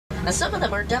Now, some of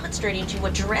them are demonstrating to you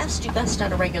what giraffes do best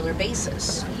on a regular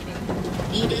basis.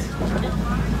 Eating.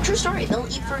 True story, they'll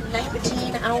eat for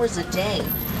 19 hours a day.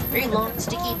 Very long,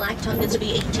 sticky black tongue gets to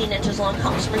be 18 inches long,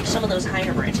 helps reach some of those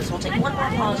higher branches. We'll take one more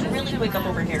pause really quick up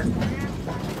over here.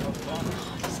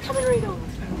 He's coming right over.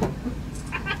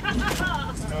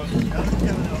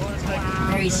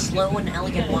 Very slow and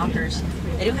elegant walkers.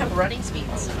 They do have running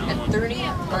speeds at 30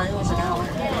 miles an hour.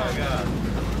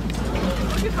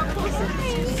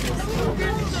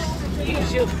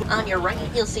 On your right,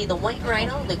 you'll see the white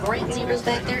rhino, the great zebras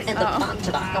back there, and the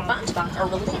bontebok. The bontebok are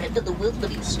related to the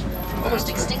wildebeest, almost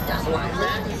extinct on the line,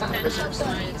 literally found in reserve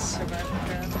sites.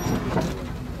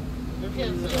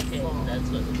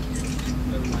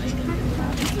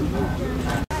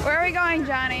 Where are we going,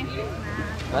 Johnny?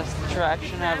 Best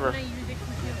attraction ever.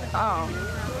 Oh.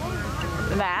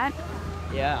 That?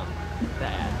 Yeah,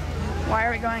 that. Why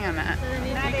are we going on that?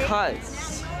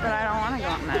 Because. But I don't want to go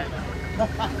on that.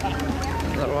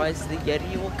 Otherwise the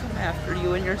Yeti will come after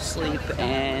you in your sleep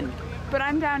and... But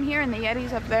I'm down here and the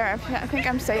Yeti's up there. I think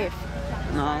I'm safe.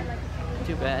 No,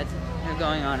 too bad. You're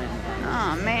going on it.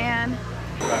 Oh, man.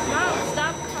 Mom,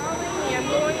 stop calling me. I'm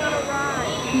going on a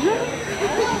ride.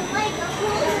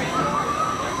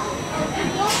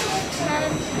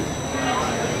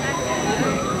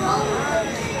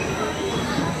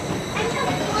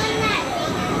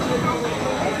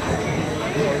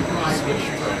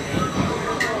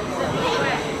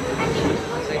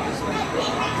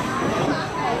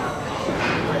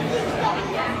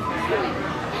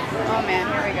 Oh man,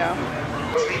 here we go.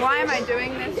 Why am I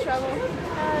doing this, Trouble?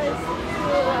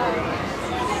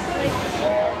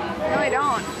 No, I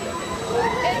don't.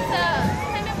 It's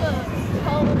kind of a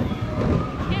whole,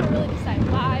 you can't really decide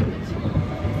why, but you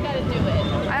gotta do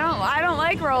it. I don't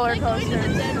like roller coasters. Like going to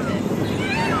the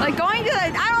dentist. Like going to the,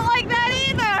 I don't like that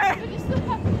either! But you still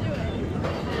have to do it.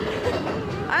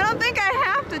 I don't think I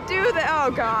have to do that.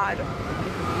 Oh God.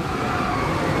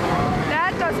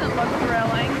 That doesn't look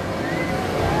thrilling.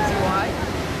 See why?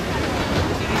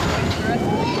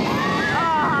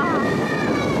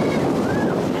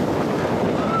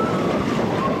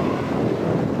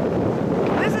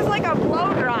 This is like a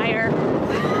blow dryer. Why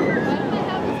didn't I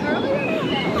have this earlier?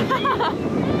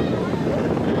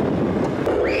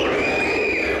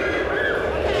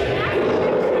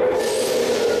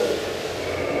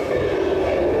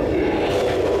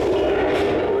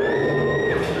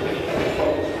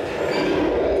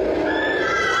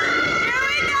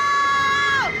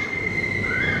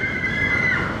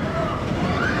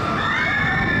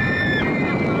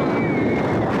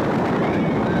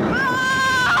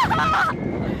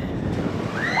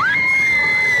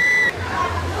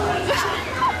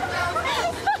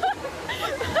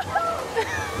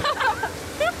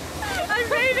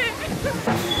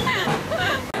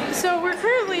 So we're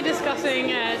currently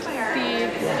discussing at the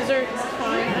dessert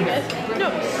time, I guess. No,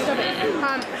 stop it.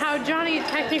 How Johnny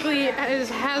technically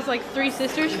has like 3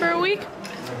 sisters for a week.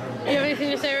 You have anything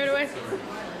to say right away?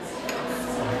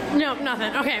 No,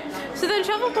 nothing. Okay. So then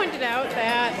Shovel pointed out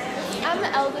that I'm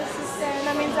the eldest sister, and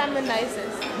that means I'm the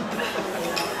nicest.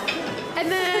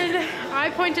 and then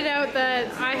I pointed out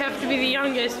that I have to be the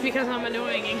youngest because I'm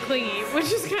annoying and clingy,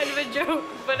 which is kind of a joke,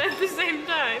 but at the same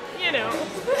time, you know.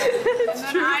 And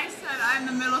then I said I'm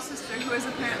the middle sister who is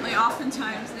apparently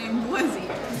oftentimes named Lizzie.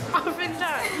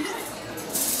 Oftentimes.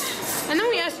 And then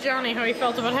we asked Johnny how he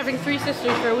felt about having 3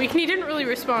 sisters for a week, and he didn't really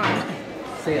respond.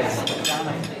 Say it's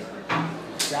Jonathan.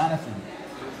 Jonathan.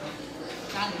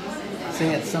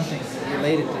 Say it's something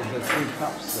related to the 3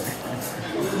 cups there.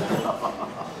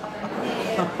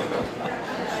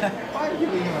 Why are you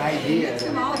giving him an idea? Put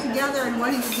them all together and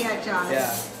what do you get, Jonathan?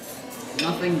 Yeah.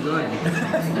 Nothing good.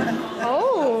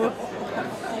 Oh.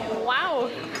 Wow.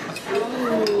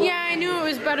 Yeah, I knew it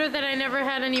was better that I never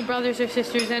had any brothers or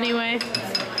sisters anyway.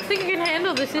 I think I can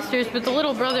handle the sisters, but the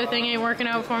little brother thing ain't working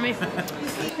out for me.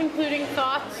 Concluding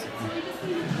thoughts?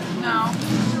 No.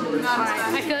 Alright,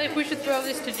 I feel like we should throw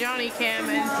this to Johnny Cam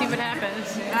and see what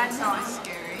happens. That's always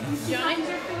scary. Johnny?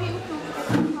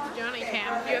 Johnny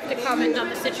Cam, you have to comment on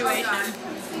the situation.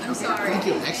 I'm sorry. Thank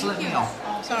you. Excellent meal.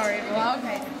 Sorry. Well,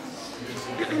 okay.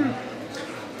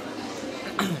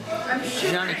 I'm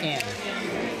sure. Johnny Cam.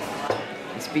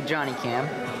 Let's be Johnny Cam.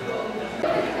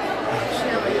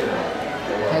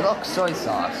 Hey, look, soy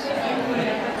sauce.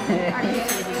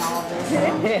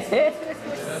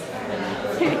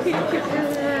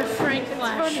 Frank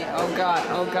Flash. Oh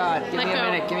God, give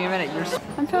me a minute,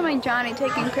 I'm filming Johnny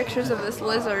taking pictures of this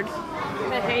lizard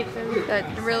I hate him.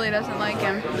 that really doesn't like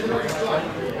him.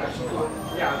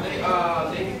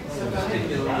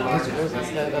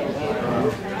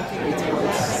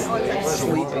 It's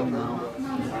sleeping now.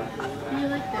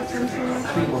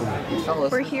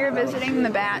 We're here visiting the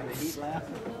bats.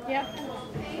 Yep.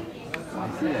 I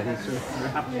see that. He's just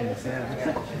wrapping his head.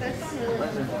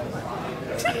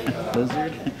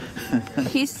 Lizard?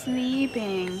 He's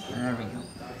sleeping. There we go.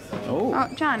 Oh,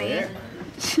 Johnny.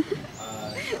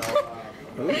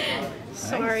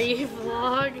 Sorry,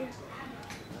 vlog.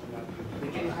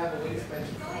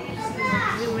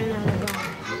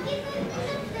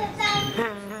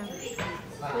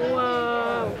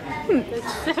 Whoa,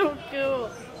 that's so cool.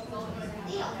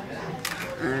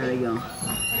 There we go.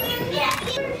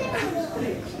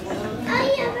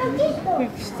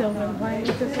 We've still been playing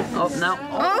with this. Oh, no.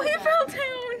 Oh, he fell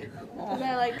down. And I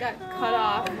like got cut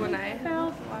off when I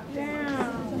Fell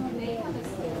down.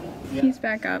 He's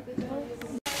back up. He's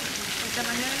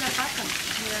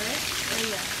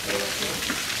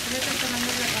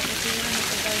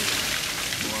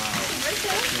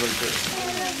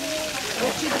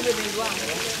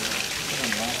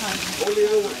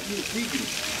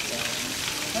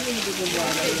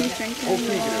drinking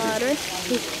water.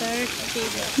 He's thirsty.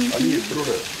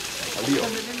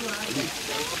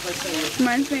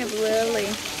 Reminds me of Lily.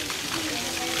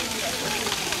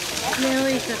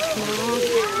 Lily's a small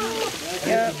cat.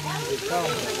 Yep.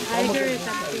 Tiger is a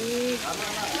big.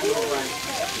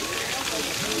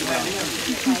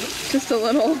 Just a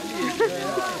little.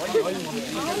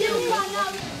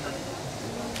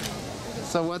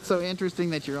 So what's so interesting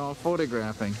that you're all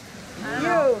photographing?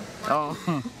 You. Oh.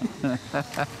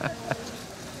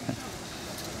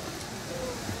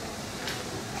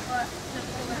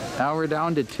 Now we're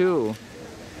down to 2.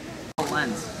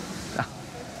 Lens.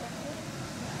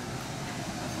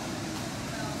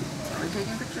 We're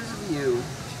taking pictures of you.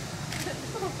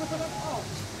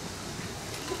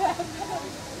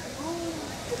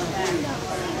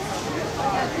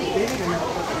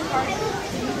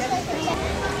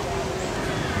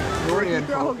 We're in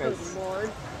focus. What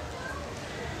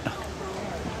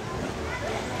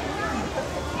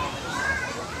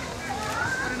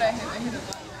did I hit? I hit it.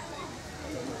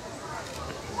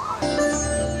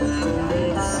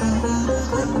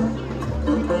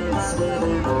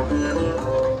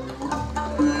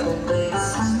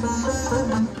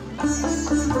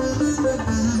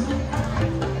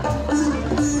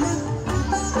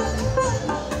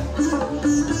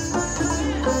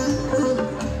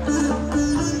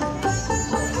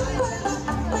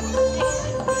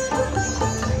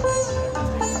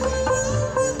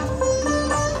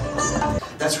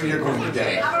 That's where you're going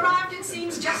today. I've arrived, it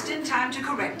seems, just in time to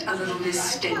correct a little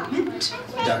misstatement.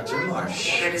 Dr.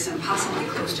 Marsh. That is impossibly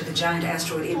close to the giant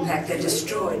asteroid impact that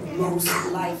destroyed most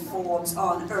life forms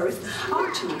on Earth.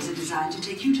 Our tours are designed to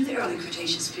take you to the early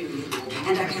Cretaceous period.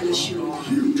 And I can assure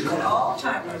you that all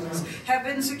time limits have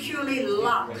been securely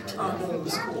locked on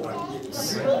those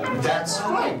coordinates. That's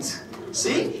right.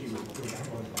 See?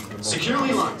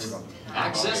 Securely locked.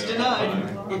 Access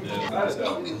denied.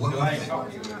 One more thing.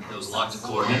 Those locked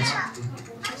coordinates.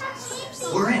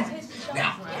 We're in.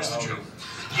 Now, here's the drill.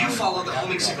 You follow the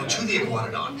homing signal to the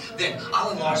Iguanodon, then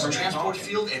I'll enlarge the transport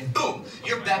field, and boom,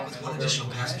 you're back with one additional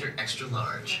passenger extra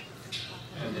large.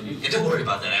 And don't worry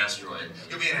about that asteroid.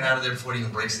 You'll be in and out of there before it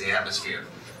even breaks the atmosphere.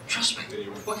 Trust me,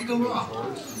 what could go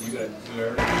wrong? In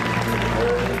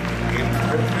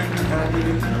perfect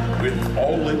harmony with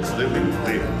all its living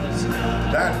things.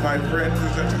 That, my friends,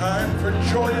 is a time for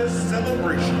joyous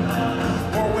celebration.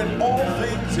 For when all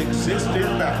things exist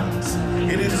in balance,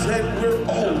 it is said we're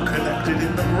all connected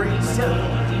in the great circle,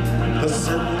 the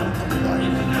circle of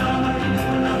life.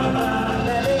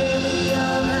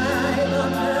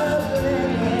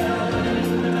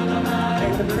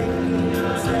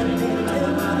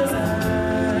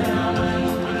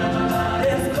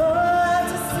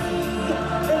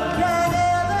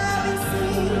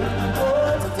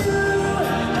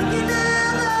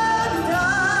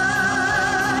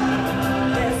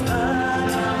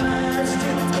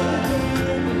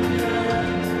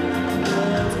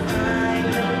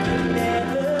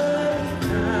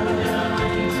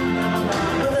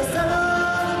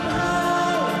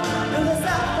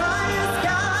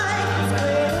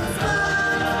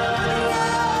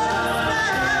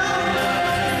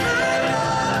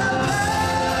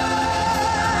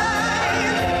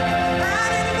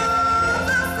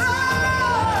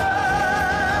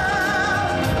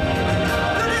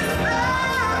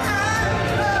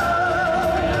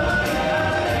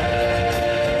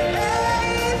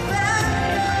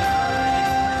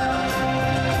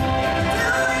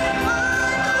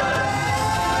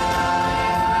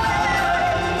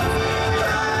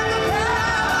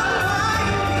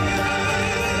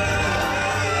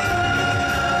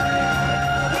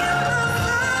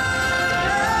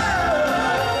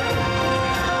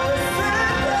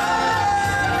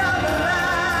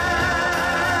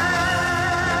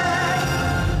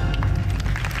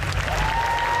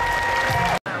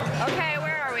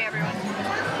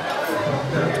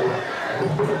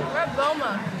 at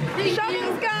Boma.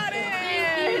 Someone's got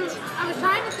it! I was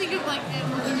trying to think of like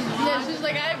Yeah, she's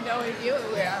like, I have no idea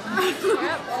what we're at. We're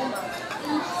at Boma.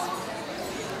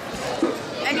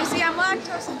 And you see, I'm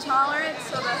lactose intolerant,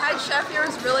 so the head chef here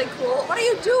is really cool. What are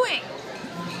you doing?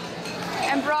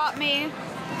 And brought me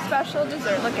special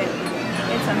dessert. Look at it.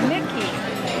 It's a Mickey.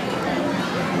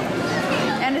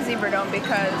 And a zebra dome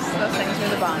because those things are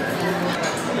the bomb.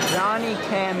 Johnny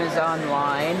Cam is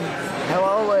online.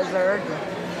 Hello, Lizard.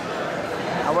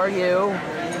 How are you?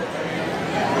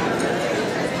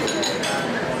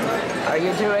 Are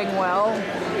you doing well?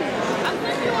 I'm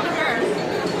thinking one of hers.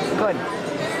 Good.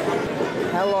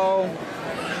 Hello.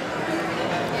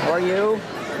 How are you?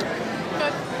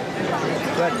 Good.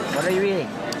 Good. What are you eating?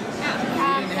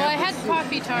 Well, I had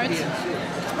coffee tarts,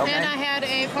 and I had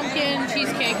a pumpkin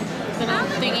cheesecake, little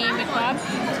thingy McBob,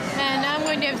 and now I'm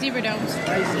going to have zebra domes.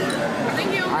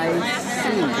 Thank you. I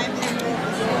see.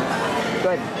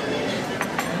 Good.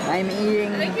 I'm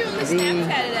eating I think you only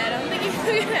Snapchatted it. I don't think you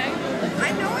took it.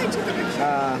 I know I took a picture.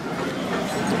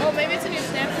 Oh, maybe it's in your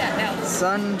Snapchat now.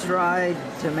 Sun-dried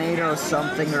tomato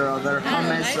something or other,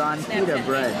 hummus on pita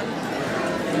bread.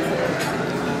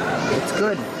 It's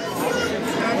good.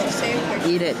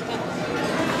 Eat it.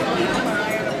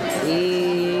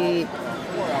 Eat.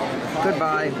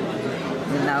 Goodbye.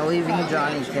 You're now leaving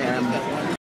Johnny Cam.